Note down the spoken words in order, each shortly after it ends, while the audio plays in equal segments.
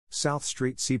South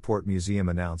Street Seaport Museum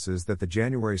announces that the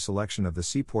January selection of the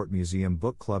Seaport Museum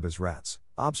Book Club is Rats,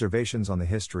 Observations on the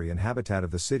History and Habitat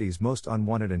of the City's Most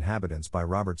Unwanted Inhabitants by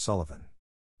Robert Sullivan.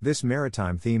 This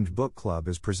maritime-themed book club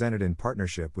is presented in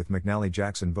partnership with McNally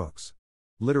Jackson Books.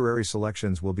 Literary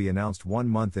selections will be announced 1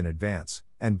 month in advance,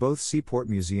 and both Seaport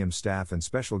Museum staff and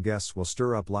special guests will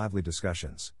stir up lively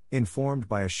discussions, informed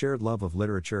by a shared love of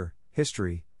literature,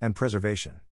 history, and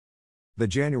preservation. The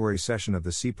January session of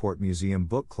the Seaport Museum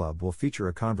Book Club will feature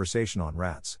a conversation on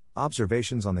Rats,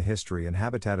 Observations on the History and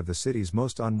Habitat of the City's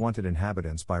Most Unwanted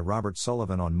Inhabitants by Robert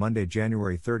Sullivan on Monday,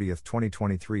 January 30,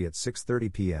 2023 at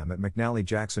 6:30 p.m. at McNally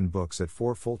Jackson Books at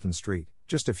 4 Fulton Street,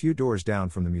 just a few doors down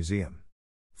from the museum.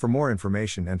 For more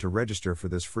information and to register for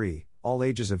this free,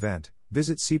 all-ages event,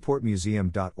 visit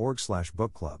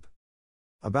seaportmuseum.org/bookclub.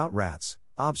 About Rats,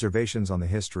 Observations on the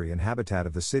History and Habitat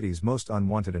of the City's Most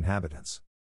Unwanted Inhabitants.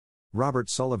 Robert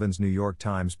Sullivan's New York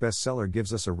Times bestseller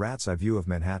gives us a rat's eye view of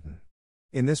Manhattan.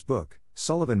 In this book,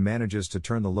 Sullivan manages to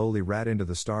turn the lowly rat into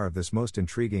the star of this most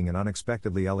intriguing and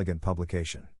unexpectedly elegant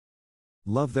publication.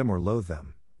 Love them or loathe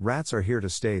them, rats are here to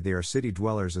stay. They are city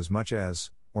dwellers as much as,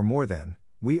 or more than,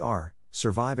 we are,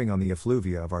 surviving on the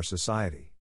effluvia of our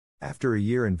society. After a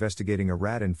year investigating a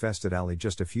rat-infested alley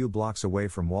just a few blocks away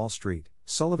from Wall Street,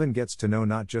 Sullivan gets to know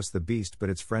not just the beast but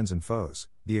its friends and foes,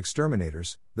 the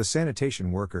exterminators, the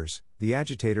sanitation workers, the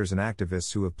agitators and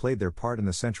activists who have played their part in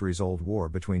the centuries-old war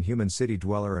between human city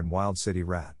dweller and wild city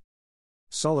rat.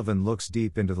 Sullivan looks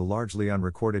deep into the largely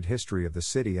unrecorded history of the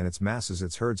city and its masses,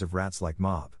 its herds of rats like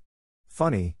mob.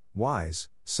 Funny, wise,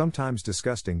 sometimes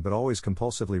disgusting but always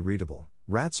compulsively readable,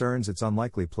 Rats earns its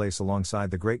unlikely place alongside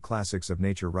the great classics of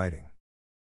nature writing.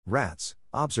 Rats,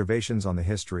 Observations on the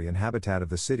History and Habitat of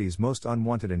the City's Most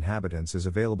Unwanted Inhabitants is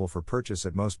available for purchase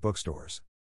at most bookstores.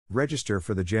 Register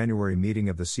for the January meeting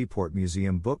of the Seaport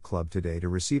Museum Book Club today to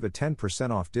receive a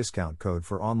 10% off discount code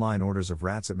for online orders of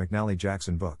Rats at McNally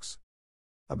Jackson Books.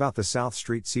 About the South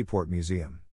Street Seaport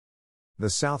Museum. The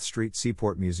South Street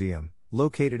Seaport Museum,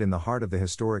 located in the heart of the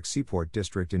historic Seaport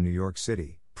District in New York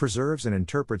City, preserves and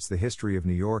interprets the history of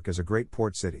New York as a great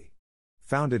port city.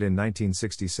 Founded in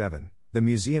 1967, the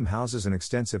museum houses an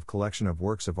extensive collection of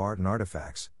works of art and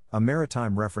artifacts, a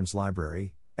maritime reference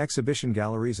library, exhibition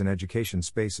galleries and education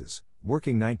spaces,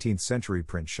 working 19th-century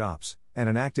print shops, and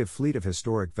an active fleet of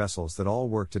historic vessels that all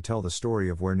work to tell the story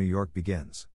of where New York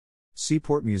begins.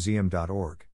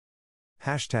 SeaportMuseum.org.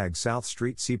 Hashtag South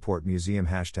Street Seaport Museum.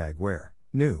 Hashtag where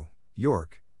New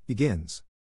York begins.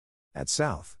 At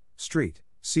South Street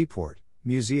Seaport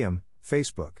Museum,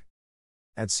 Facebook.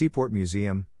 At Seaport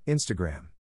Museum, Instagram.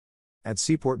 At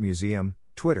Seaport Museum,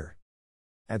 Twitter.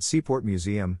 At Seaport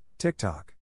Museum, TikTok.